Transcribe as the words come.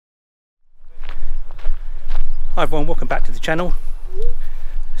Hi everyone, welcome back to the channel.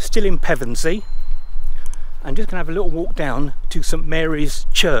 Still in Pevensey. I'm just going to have a little walk down to St Mary's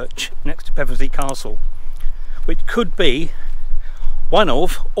Church next to Pevensey Castle, which could be one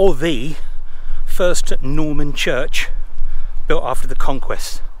of, or the first Norman church built after the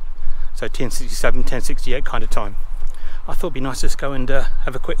conquest, so 1067, 1068 kind of time. I thought it'd be nice to just go and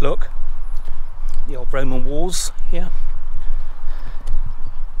have a quick look. The old Roman walls here.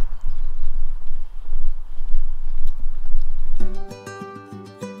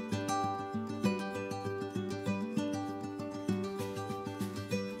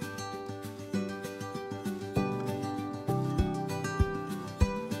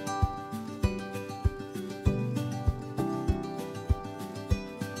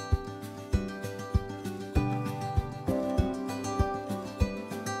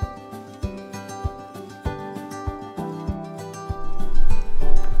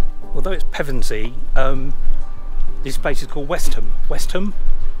 Although it's Pevensey, this place is called Westham. Westham?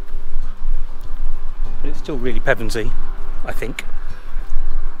 But it's still really Pevensey, I think.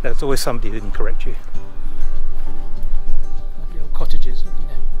 There's always somebody who can correct you. Lovely old cottages, look at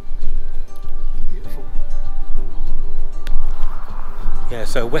them. Beautiful. Yeah,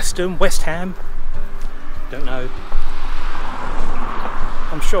 so Westham, West Ham, don't know.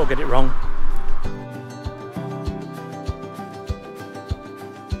 I'm sure I'll get it wrong.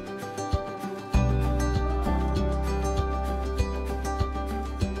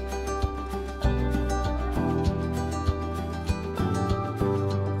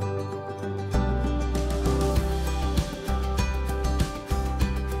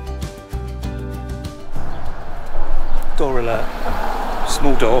 Door alert.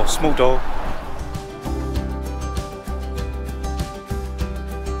 Small door, small door.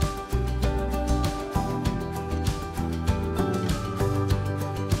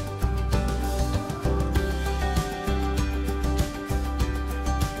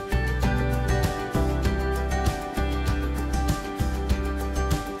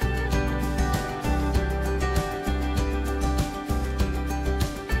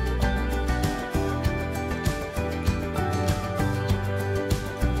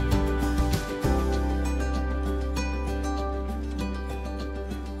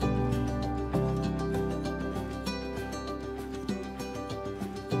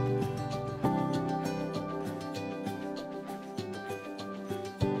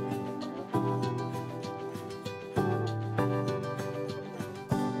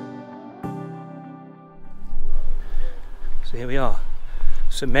 So here we are,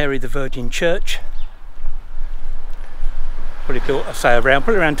 St Mary the Virgin Church. Probably built, I say,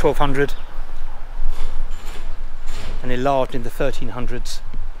 probably around 1200, and enlarged in the 1300s.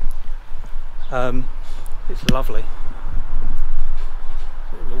 It's lovely.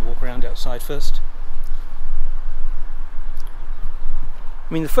 A little walk around outside first.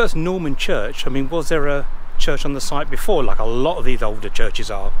 I mean, the first Norman church, I mean, was there a church on the site before, like a lot of these older churches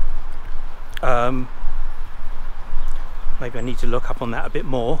are? Maybe I need to look up on that a bit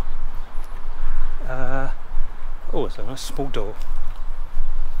more. Oh, it's a nice small door.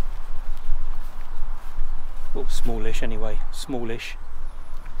 Oh, smallish anyway, smallish.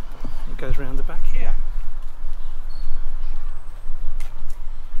 It goes around the back here.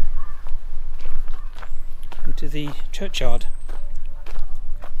 Into the churchyard.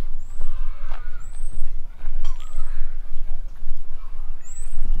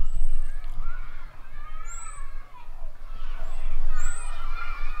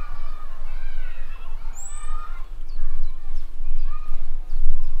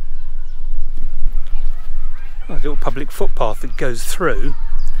 A little public footpath that goes through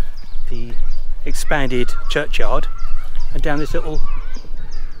the expanded churchyard and down this little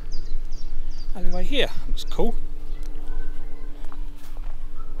alleyway here. Looks cool.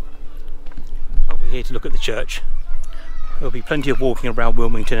 But we're here to look at the church. There'll be plenty of walking around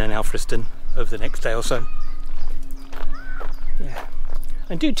Wilmington and Alfriston over the next day or so. Yeah.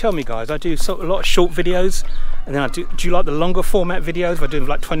 And do tell me, guys, I do a lot of short videos, and then do you like the longer format videos if I do them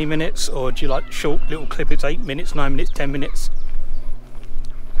like 20 minutes, or do you like short little clips, 8 minutes, 9 minutes, 10 minutes?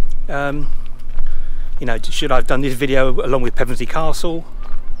 You know, should I have done this video along with Pevensey Castle?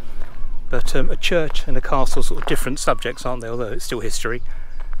 But a church and a castle, sort of different subjects, aren't they? Although it's still history,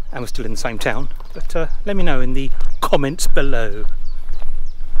 and we're still in the same town. But let me know in the comments below.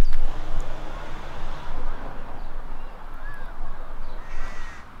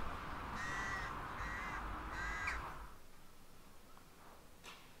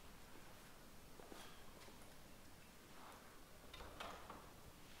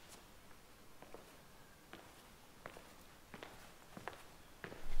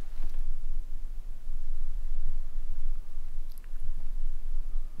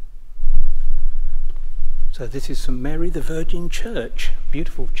 So this is St Mary the Virgin Church,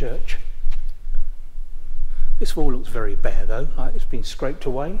 beautiful church. This wall looks very bare though, like it's been scraped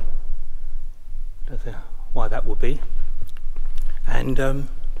away. Don't know why that would be. And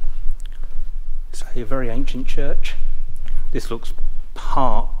it's a very ancient church. This looks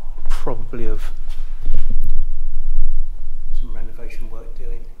part probably of some renovation work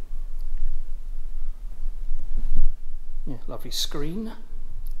doing. Yeah, lovely screen.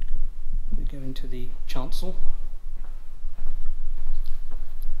 We go into the chancel.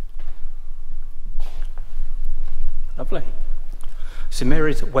 Lovely. St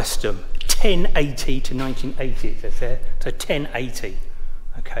Mary's at Westham, 1080 to 1980 it says there, so 1080,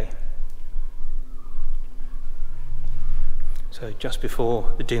 okay. So just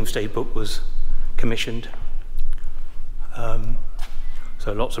before the Domesday Book was commissioned.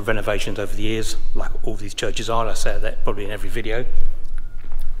 So lots of renovations over the years, like all these churches are. I say that probably in every video.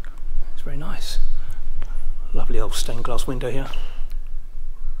 It's very nice. Lovely old stained glass window here.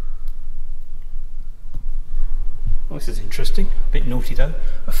 Oh, this is interesting, a bit naughty though.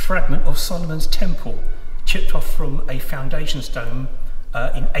 A fragment of Solomon's Temple, chipped off from a foundation stone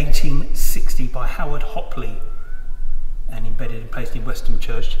in 1860 by Howard Hopley and embedded and placed in Westham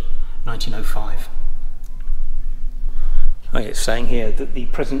Church, 1905. Oh, yeah, it's saying here that the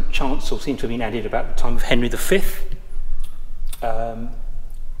present chancel seems to have been added about the time of Henry V.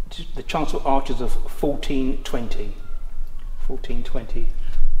 The chancel arches of 1420. 1420.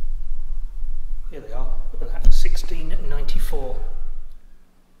 Here they are. Look at that, 1694.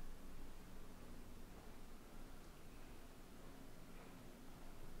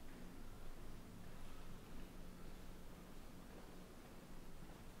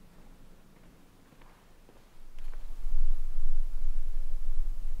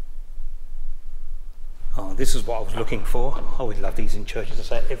 Oh, this is what I was looking for. I always love these in churches, I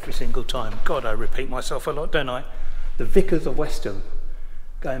say it every single time. God, I repeat myself a lot, don't I? The Vicars of Westham.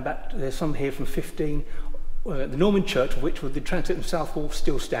 Going back, there's some here from the Norman church, which with the transept and south wall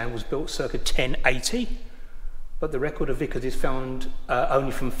still stand, was built circa 1080, but the record of Vicars is found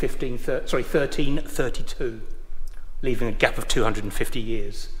only from 1332, leaving a gap of 250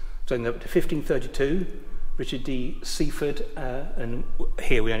 years. So in 1532, Richard D. Seaford, and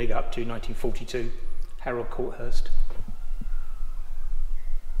here we only go up to 1942, Harold Courthurst.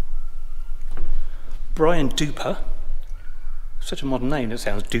 Brian Duper, such a modern name that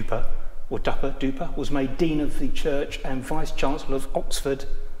sounds duper, or Duper, was made Dean of the Church and Vice-Chancellor of Oxford,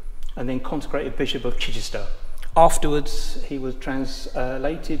 and then consecrated Bishop of Chichester. Afterwards, he was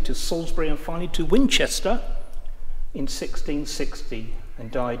translated to Salisbury and finally to Winchester in 1660, and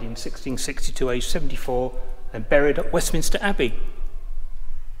died in 1662, aged 74, and buried at Westminster Abbey.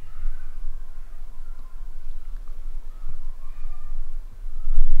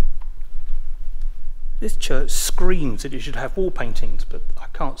 This church screams that it should have wall paintings, but I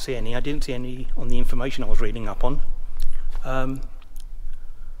can't see any. I didn't see any on the information I was reading up on. But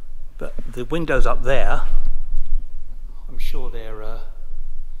the windows up there, I'm sure they're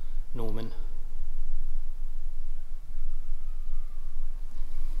Norman.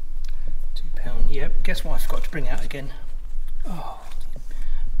 £2. Yep. Guess what I forgot to bring out again? Oh,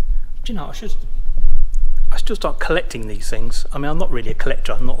 do you know? I should start collecting these things. I mean, I'm not really a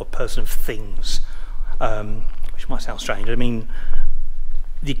collector. I'm not a person of things. Which might sound strange. I mean,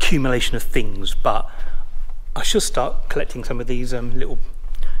 the accumulation of things, but I should start collecting some of these little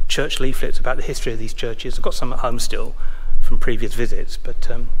church leaflets about the history of these churches. I've got some at home still from previous visits, but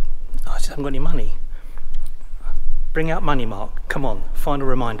I just haven't got any money. Bring out money, Mark. Come on, final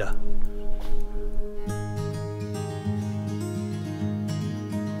reminder.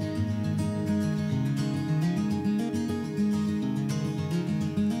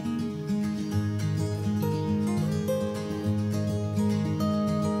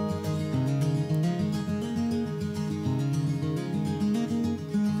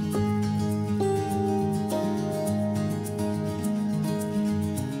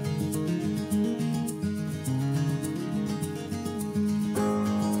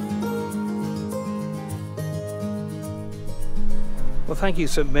 Well, thank you,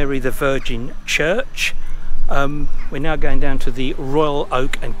 St Mary the Virgin Church. We're now going down to the Royal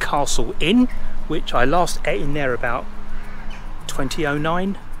Oak and Castle Inn, which I last ate in there about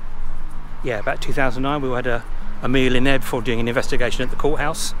 2009. Yeah, about 2009. We had a meal in there before doing an investigation at the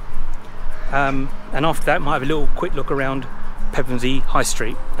courthouse. And after that, might have a little quick look around Pevensey High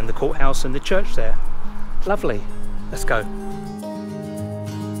Street and the courthouse and the church there. Lovely. Let's go.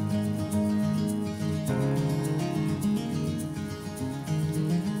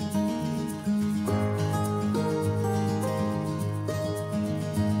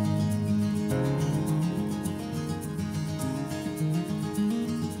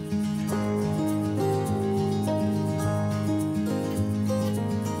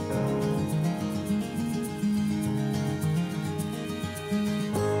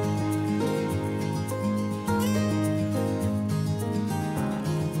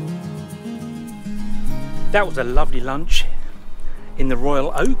 That was a lovely lunch in the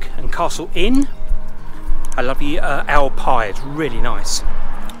Royal Oak and Castle Inn. A lovely owl pie, it's really nice.